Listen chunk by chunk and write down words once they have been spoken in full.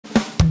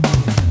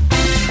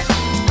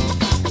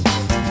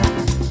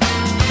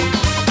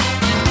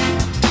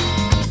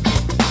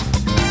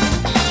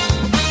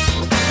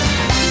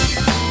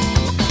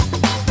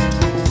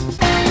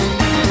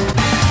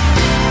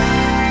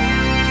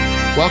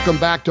Welcome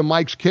back to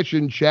Mike's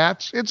Kitchen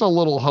Chats. It's a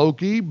little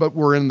hokey, but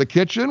we're in the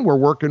kitchen. We're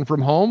working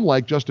from home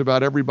like just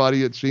about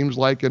everybody, it seems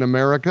like, in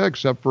America,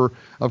 except for,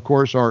 of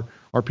course, our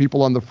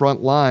people on the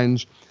front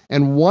lines.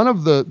 And one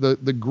of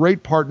the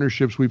great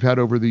partnerships we've had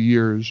over the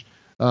years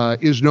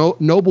is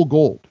Noble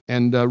Gold.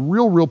 And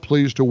real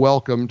pleased to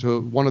welcome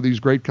to one of these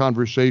great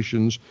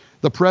conversations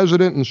the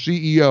president and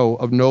CEO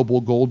of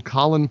Noble Gold,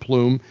 Collin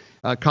Plume.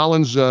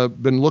 Collin's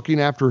been looking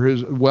after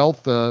his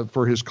wealth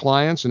for his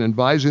clients and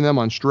advising them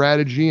on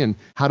strategy and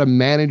how to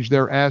manage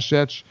their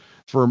assets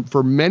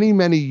for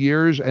many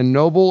years. And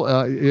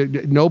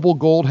Noble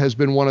Gold has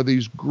been one of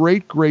these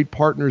great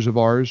partners of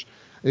ours.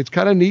 It's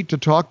kind of neat to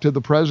talk to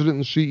the president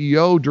and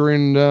CEO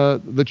during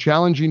the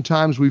challenging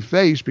times we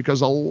face,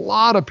 because a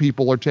lot of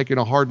people are taking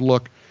a hard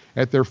look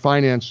at their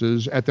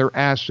finances, at their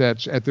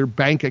assets, at their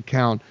bank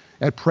account,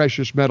 at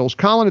precious metals.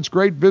 Collin, it's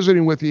great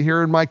visiting with you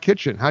here in my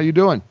kitchen. How you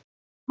doing?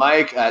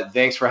 Mike,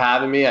 thanks for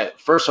having me.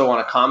 First, I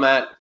want to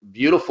comment,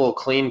 beautiful,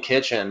 clean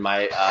kitchen.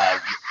 Me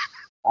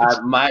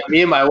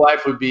and my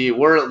wife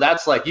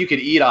that's like, you could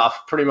eat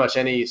off pretty much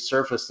any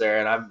surface there.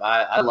 And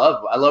I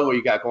love what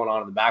you got going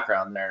on in the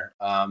background there.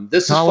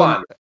 This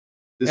Collin,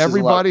 is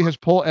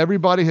fun.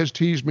 Everybody has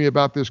teased me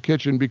about this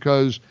kitchen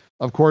because,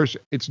 of course,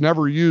 it's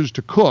never used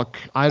to cook.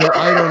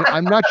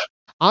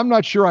 I'm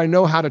not sure I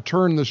know how to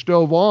turn the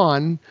stove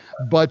on,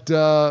 but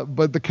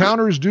the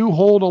counters do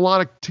hold a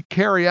lot of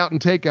carry out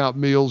and takeout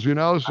meals, you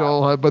know.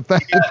 So, but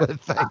thank you.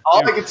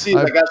 All I can see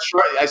is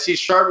I see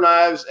sharp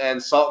knives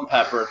and salt and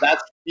pepper.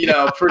 That's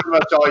pretty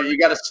much all. You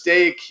got a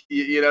steak,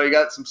 you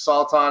got some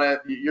salt on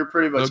it. You're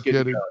pretty much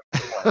good to go.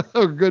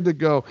 Good to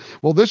go.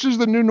 Well, this is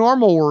the new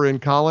normal we're in,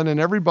 Collin, and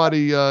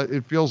everybody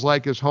it feels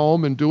like is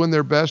home and doing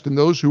their best. And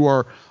those who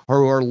are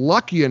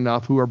lucky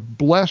enough, who are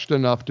blessed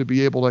enough to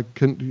be able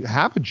to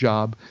have a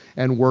job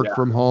and work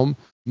from home.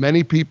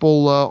 Many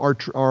people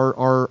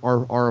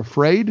are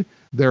afraid.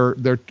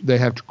 They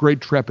have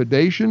great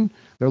trepidation.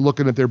 They're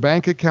looking at their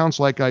bank accounts.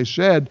 Like I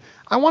said,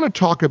 I want to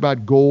talk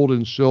about gold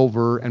and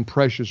silver and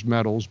precious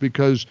metals,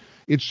 because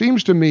it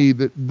seems to me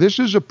that this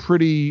is a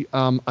pretty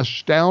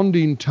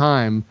astounding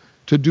time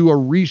to do a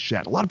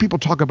reset. A lot of people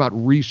talk about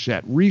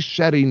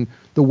resetting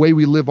the way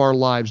we live our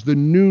lives, the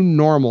new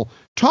normal.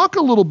 Talk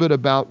a little bit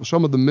about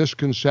some of the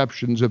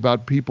misconceptions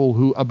about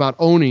about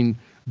owning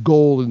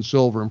gold and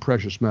silver and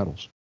precious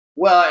metals.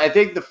 Well, I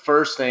think the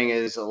first thing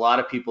is a lot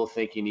of people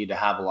think you need to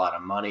have a lot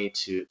of money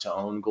to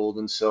own gold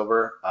and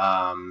silver.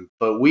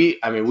 But we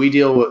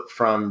deal with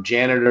from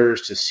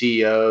janitors to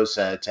CEOs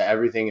to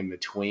everything in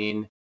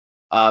between.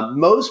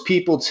 Most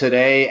people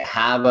today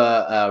have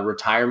a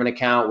retirement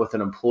account with an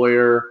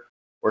employer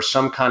or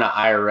some kind of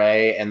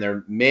IRA, and they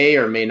may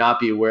or may not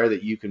be aware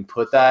that you can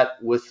put that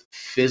with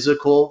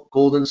physical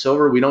gold and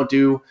silver. We don't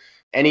do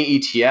any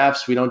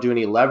ETFs. We don't do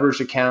any leverage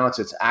accounts.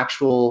 It's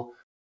actual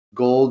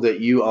gold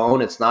that you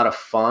own. It's not a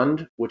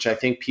fund, which I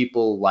think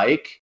people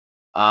like.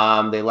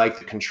 They like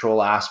the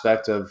control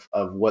aspect of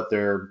what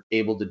they're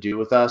able to do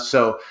with us.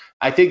 So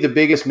I think the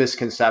biggest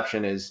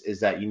misconception is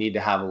that you need to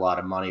have a lot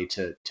of money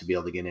to be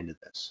able to get into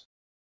this.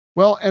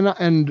 Well, and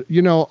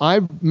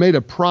I've made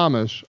a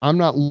promise. I'm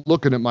not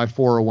looking at my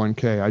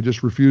 401k. I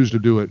just refuse to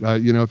do it.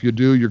 If you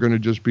do, you're going to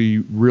just be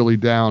really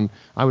down.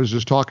 I was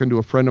just talking to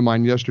a friend of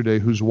mine yesterday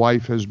whose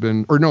wife it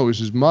was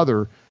his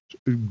mother,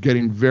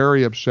 getting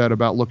very upset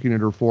about looking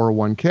at her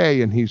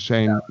 401k, and he's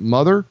saying,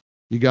 Mother,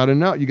 you got to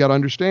know, you got to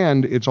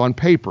understand, it's on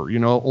paper.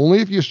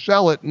 Only if you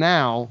sell it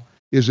now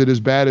is it as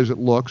bad as it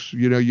looks.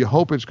 You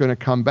hope it's going to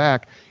come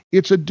back.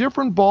 It's a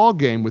different ball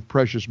game with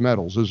precious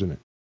metals, isn't it?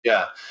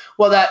 Yeah.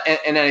 Well,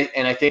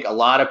 I think a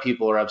lot of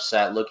people are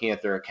upset looking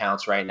at their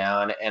accounts right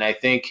now. And I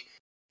think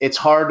it's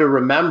hard to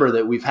remember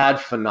that we've had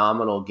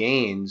phenomenal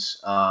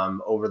gains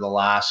over the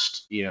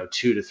last, 2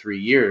 to 3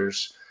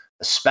 years,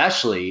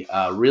 especially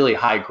really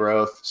high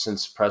growth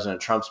since President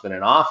Trump's been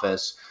in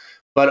office.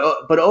 But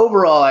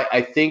overall,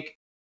 I think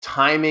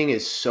timing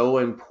is so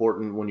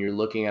important when you're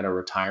looking at a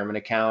retirement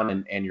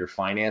account and your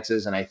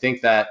finances. And I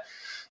think that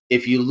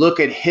if you look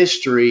at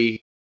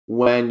history,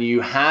 when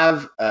you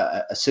have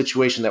a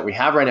situation that we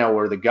have right now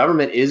where the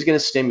government is going to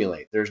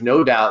stimulate, there's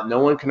no doubt, no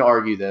one can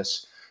argue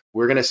this.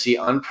 We're going to see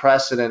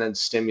unprecedented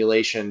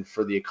stimulation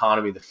for the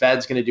economy. The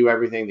Fed's going to do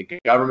everything. The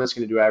government's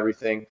going to do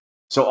everything.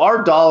 So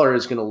our dollar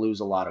is going to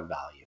lose a lot of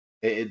value.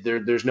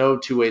 There's no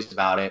two ways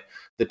about it.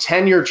 The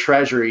 10-year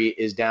treasury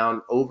is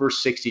down over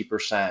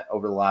 60%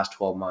 over the last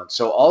 12 months.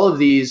 So all of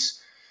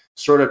these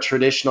sort of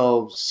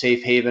traditional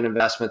safe haven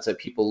investments that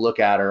people look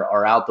at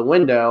are out the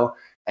window.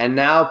 And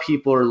now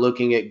people are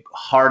looking at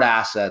hard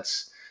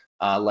assets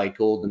like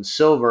gold and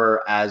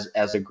silver as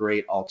a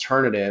great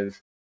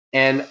alternative.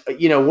 And,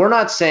 we're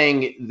not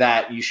saying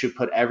that you should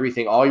put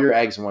all your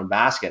eggs in one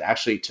basket.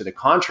 Actually, to the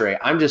contrary,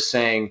 I'm just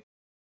saying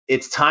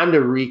it's time to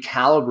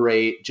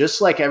recalibrate,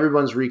 just like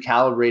everyone's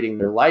recalibrating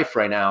their life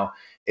right now.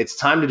 It's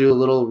time to do a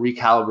little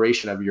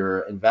recalibration of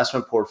your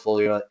investment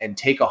portfolio and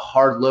take a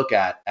hard look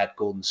at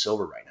gold and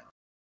silver right now.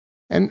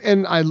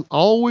 And I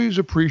always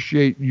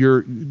appreciate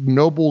your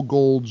Noble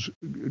Gold's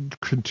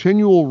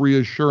continual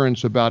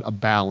reassurance about a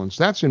balance.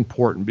 That's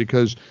important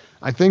because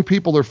I think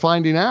people are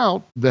finding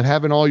out that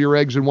having all your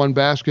eggs in one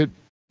basket,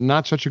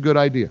 not such a good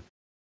idea.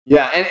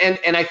 Yeah,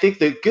 and I think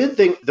the good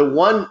thing, the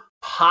one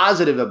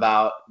positive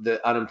about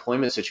the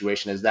unemployment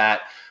situation is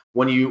that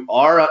when you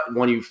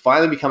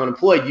finally become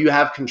unemployed, you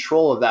have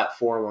control of that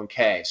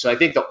 401k. So I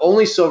think the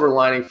only silver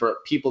lining for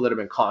people that have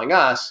been calling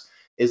us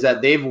is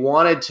that they've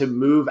wanted to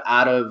move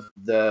out of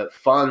the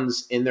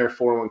funds in their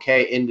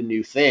 401k into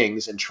new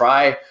things and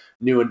try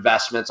new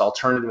investments,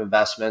 alternative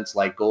investments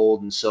like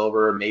gold and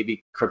silver,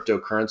 maybe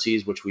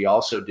cryptocurrencies, which we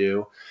also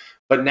do.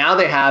 But now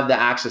they have the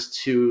access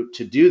to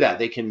do that.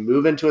 They can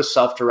move into a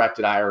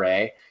self-directed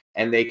IRA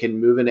and they can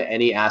move into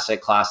any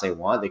asset class they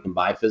want. They can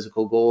buy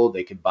physical gold.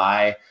 They could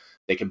buy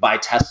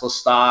Tesla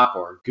stock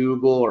or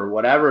Google or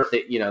whatever. If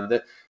they,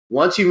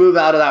 once you move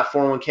out of that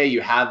 401k, you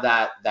have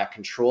that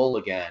control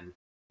again,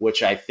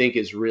 which I think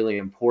is really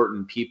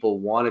important. People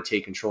want to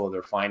take control of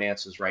their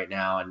finances right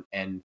now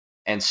and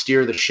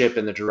steer the ship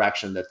in the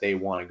direction that they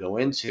want to go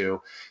into.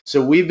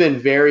 So we've been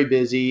very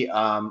busy.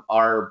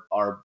 Our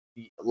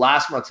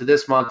last month to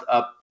this month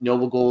up,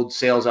 Noble Gold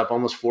sales up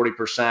almost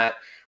 40%.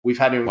 We've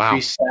had to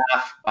increase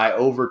staff by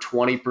over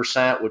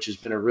 20%, which has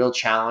been a real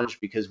challenge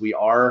because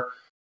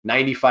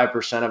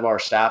 95% of our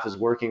staff is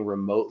working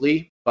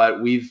remotely,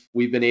 but we've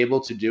been able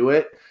to do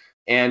it.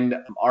 And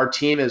our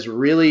team has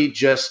really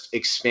just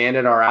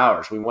expanded our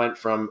hours. We went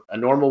from a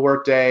normal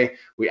workday,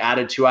 we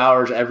added 2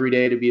 hours every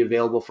day to be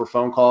available for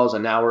phone calls,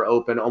 and now we're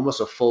open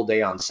almost a full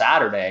day on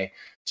Saturday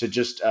to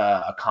just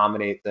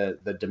accommodate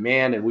the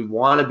demand. And we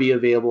want to be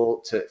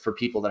available for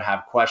people that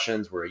have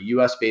questions. We're a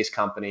US-based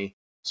company,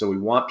 so we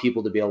want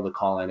people to be able to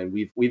call in, and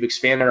we've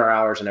expanded our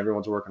hours, and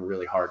everyone's working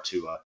really hard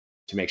to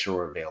make sure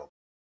we're available.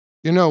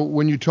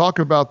 When you talk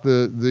about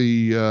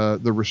the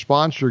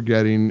response you're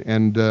getting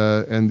and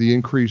the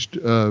increased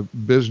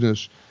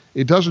business,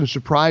 it doesn't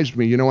surprise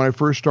me. When I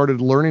first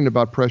started learning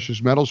about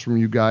precious metals from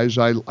you guys,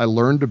 I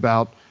learned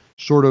about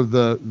sort of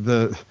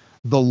the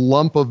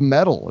lump of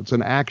metal. It's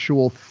an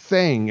actual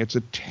thing. It's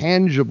a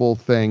tangible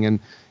thing. And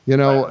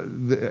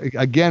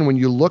again, when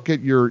you look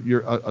at your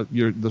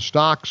the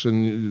stocks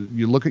and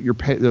you look at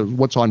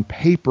what's on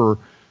paper,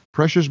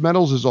 precious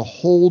metals is a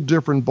whole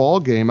different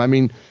ballgame. I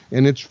mean,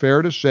 and it's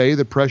fair to say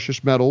that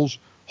precious metals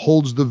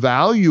holds the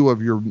value of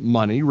your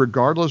money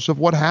regardless of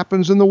what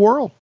happens in the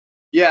world.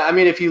 Yeah, I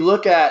mean, if you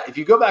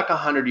go back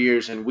 100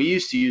 years, and we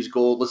used to use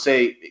gold, let's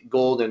say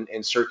gold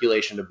in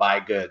circulation to buy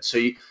goods. So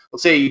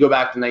let's say you go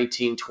back to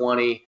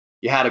 1920,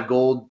 you had a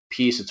gold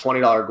piece, a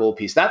 $20 gold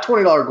piece. That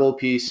 $20 gold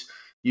piece,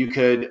 you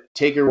could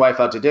take your wife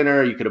out to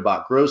dinner, you could have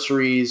bought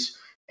groceries,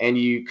 and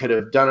you could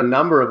have done a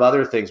number of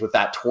other things with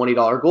that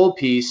 $20 gold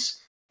piece.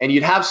 And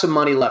you'd have some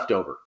money left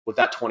over with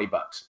that $20,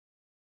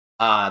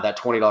 that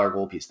 $20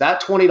 gold piece.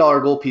 That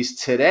 $20 gold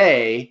piece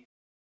today,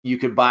 you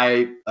could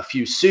buy a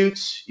few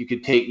suits. You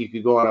could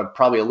go on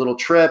probably a little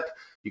trip.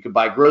 You could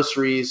buy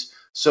groceries.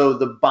 So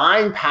the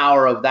buying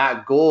power of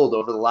that gold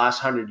over the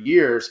last 100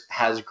 years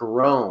has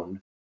grown,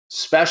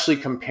 especially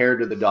compared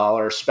to the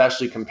dollar,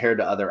 especially compared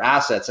to other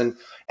assets. And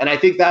I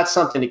think that's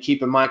something to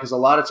keep in mind, because a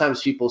lot of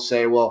times people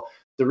say, well,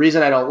 the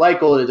reason I don't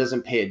like gold, it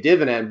doesn't pay a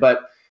dividend.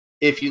 But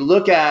if you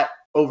look at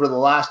over the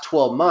last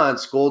 12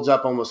 months, gold's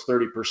up almost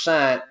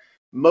 30%.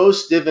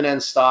 Most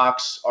dividend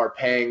stocks are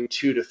paying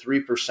 2 to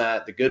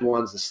 3%. The good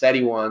ones, the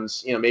steady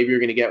ones, maybe you're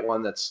going to get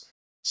one that's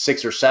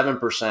 6 or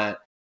 7%.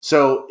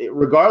 So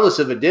regardless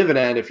of a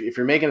dividend, if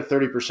you're making a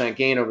 30%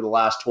 gain over the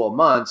last 12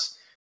 months,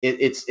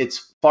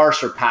 it's far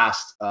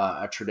surpassed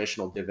a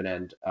traditional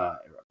dividend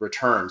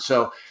return.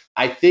 So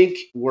I think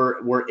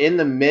we're in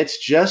the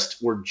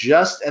midst. We're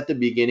just at the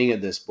beginning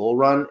of this bull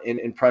run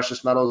in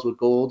precious metals with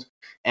gold.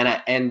 And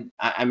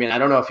I mean, I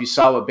don't know if you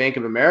saw what Bank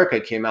of America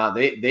came out.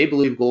 They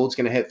believe gold's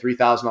going to hit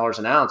 $3,000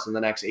 an ounce in the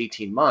next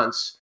 18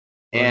 months.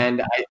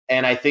 And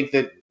I think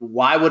that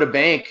why would a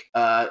bank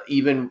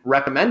even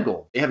recommend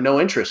gold? They have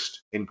no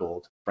interest in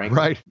gold,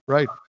 frankly.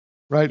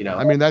 Right.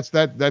 I mean,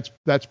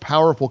 that's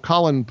powerful.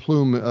 Collin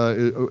Plume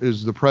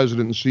is the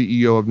president and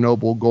CEO of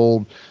Noble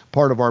Gold,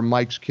 part of our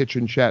Mike's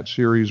Kitchen Chat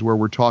series, where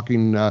we're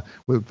talking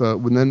with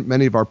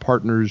many of our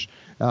partners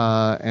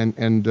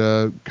and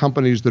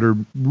companies that are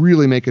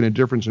really making a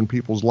difference in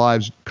people's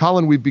lives.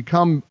 Collin, we've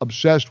become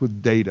obsessed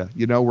with data.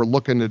 We're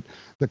looking at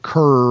the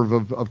curve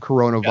of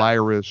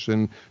coronavirus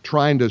and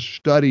trying to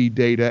study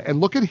data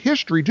and look at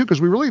history too, because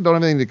we really don't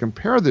have anything to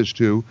compare this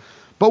to.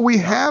 But we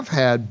have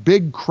had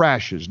big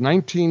crashes,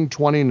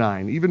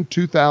 1929, even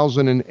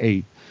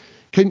 2008.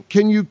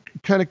 Can you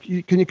kind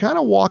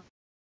of walk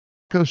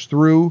us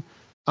through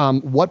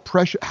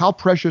how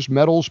precious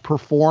metals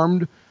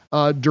performed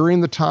during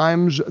the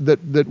times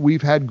that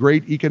we've had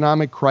great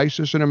economic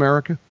crisis in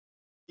America?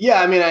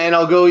 Yeah, I mean, and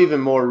I'll go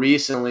even more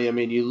recently. I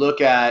mean, you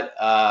look at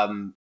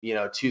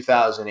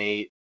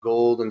 2008.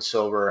 Gold and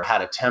silver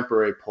had a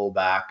temporary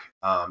pullback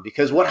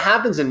because what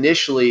happens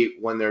initially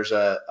when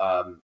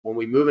when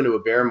we move into a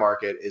bear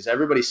market is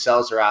everybody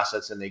sells their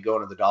assets and they go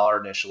into the dollar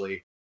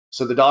initially,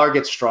 So the dollar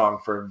gets strong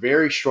for a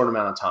very short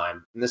amount of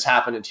time. And this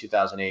happened in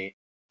 2008.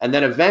 And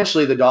then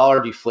eventually the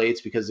dollar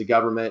deflates because the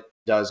government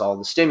does all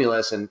the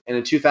stimulus. And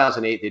in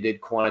 2008, they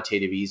did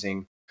quantitative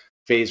easing,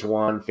 phase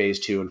 1, phase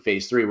 2, and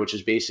phase 3, which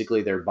is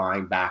basically they're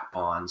buying back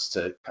bonds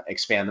to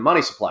expand the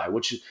money supply,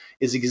 which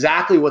is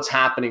exactly what's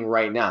happening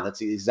right now. That's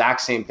the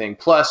exact same thing.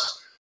 Plus,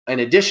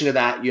 in addition to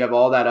that, you have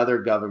all that other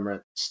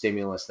government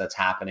stimulus that's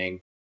happening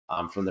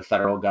from the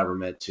federal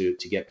government to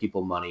get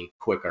people money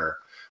quicker.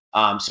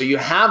 So you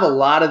have a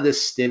lot of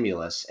this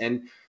stimulus.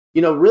 And,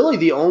 really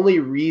the only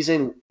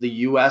reason the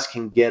U.S.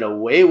 can get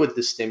away with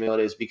the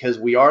stimulus is because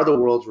we are the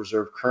world's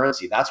reserve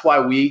currency. That's why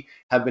we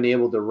have been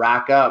able to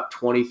rack up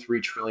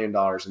 $23 trillion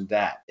in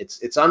debt.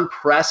 It's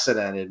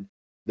unprecedented,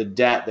 the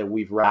debt that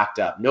we've racked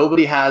up.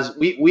 Nobody has,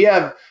 we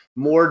have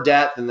more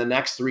debt than the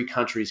next 3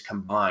 countries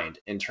combined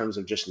in terms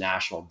of just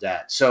national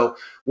debt. So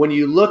when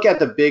you look at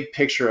the big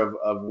picture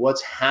of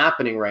what's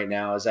happening right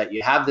now is that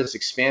you have this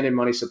expanded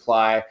money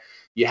supply,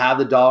 you have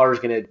the dollar is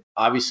going to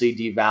obviously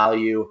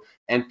devalue,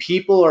 and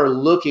people are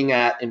looking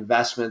at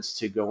investments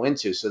to go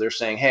into. So they're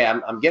saying, hey,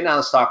 I'm getting out of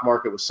the stock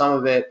market with some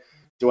of it.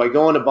 Do I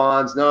go into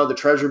bonds? No, the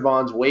treasury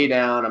bond's way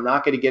down. I'm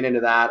not going to get into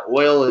that.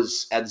 Oil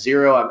is at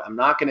zero. I'm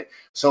not going to.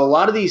 So a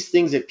lot of these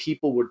things that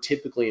people would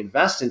typically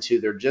invest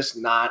into, they're just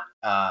not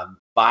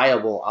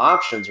viable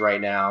options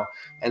right now.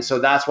 And so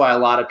that's why a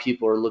lot of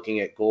people are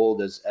looking at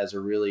gold as a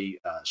really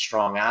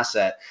strong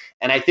asset.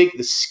 And I think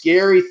the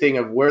scary thing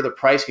of where the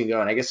price can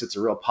go, and I guess it's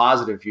a real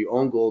positive if you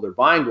own gold or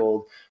buying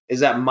gold, is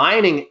that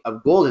mining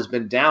of gold has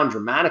been down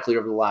dramatically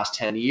over the last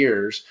 10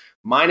 years.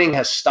 Mining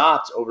has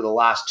stopped over the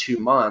last 2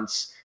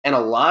 months. And a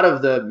lot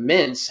of the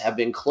mints have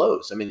been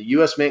closed. I mean, the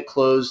U.S. Mint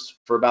closed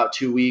for about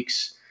 2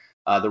 weeks.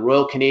 The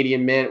Royal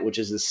Canadian Mint, which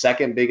is the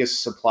second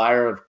biggest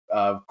supplier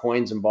of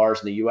coins and bars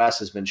in the U.S.,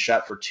 has been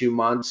shut for 2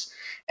 months.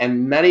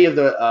 And many of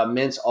the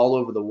mints all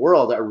over the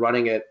world are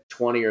running at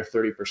 20 or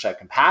 30%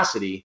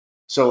 capacity.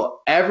 So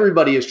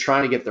everybody is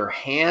trying to get their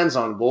hands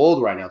on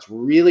gold right now. It's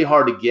really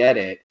hard to get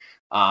it.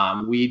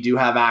 We do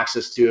have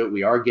access to it.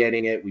 We are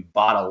getting it. We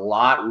bought a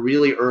lot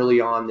really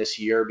early on this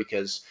year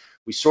because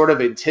we sort of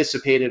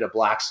anticipated a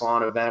black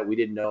swan event. We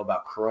didn't know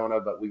about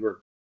Corona, but we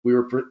were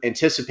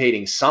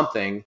anticipating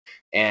something,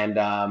 and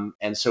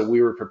so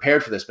we were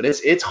prepared for this. But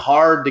it's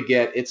hard to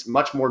get. It's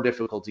much more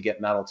difficult to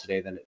get metal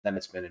today than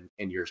it's been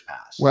in years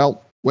past.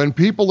 Well, when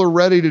people are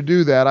ready to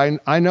do that,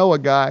 I know a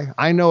guy,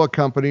 I know a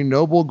company,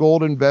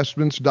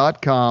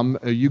 noblegoldinvestments.com.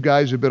 You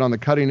guys have been on the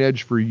cutting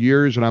edge for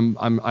years, and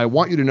I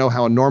want you to know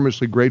how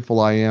enormously grateful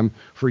I am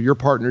for your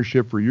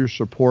partnership, for your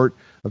support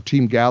of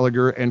Team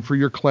Gallagher, and for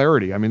your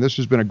clarity. I mean, this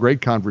has been a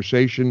great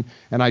conversation,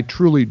 and I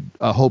truly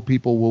hope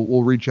people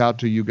will reach out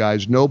to you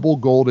guys.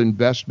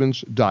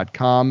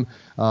 noblegoldinvestments.com,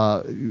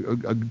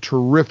 a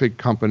terrific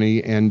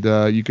company, and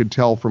you could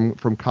tell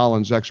from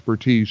Collin's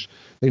expertise,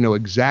 they know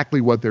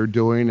exactly what they're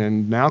doing,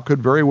 and now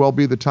could very well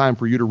be the time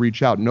for you to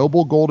reach out.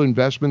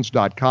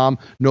 noblegoldinvestments.com,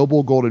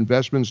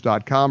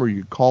 noblegoldinvestments.com, or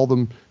you call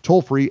them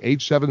toll-free,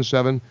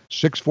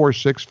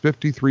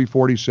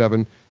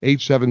 877-646-5347,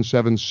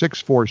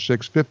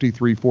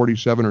 877-646-5347,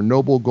 or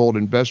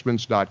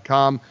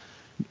noblegoldinvestments.com.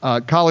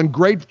 Collin,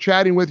 great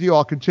chatting with you.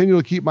 I'll continue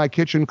to keep my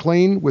kitchen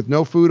clean with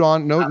no food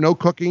on, no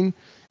cooking.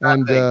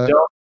 And don't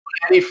cook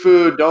any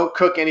food. Don't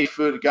cook any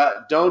food.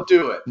 Don't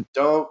do it.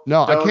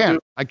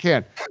 I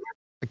can't.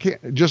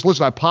 Just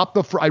listen. I prop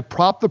the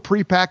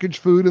prepackaged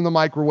food in the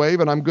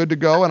microwave, and I'm good to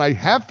go. And I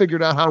have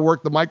figured out how to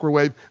work the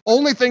microwave.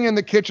 Only thing in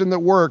the kitchen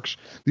that works.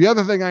 The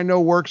other thing I know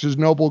works is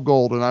Noble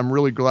Gold, and I'm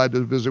really glad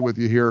to visit with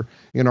you here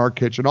in our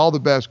kitchen. All the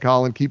best,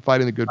 Collin. Keep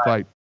fighting the good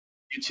fight.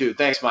 You too.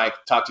 Thanks, Mike.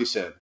 Talk to you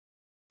soon.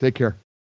 Take care.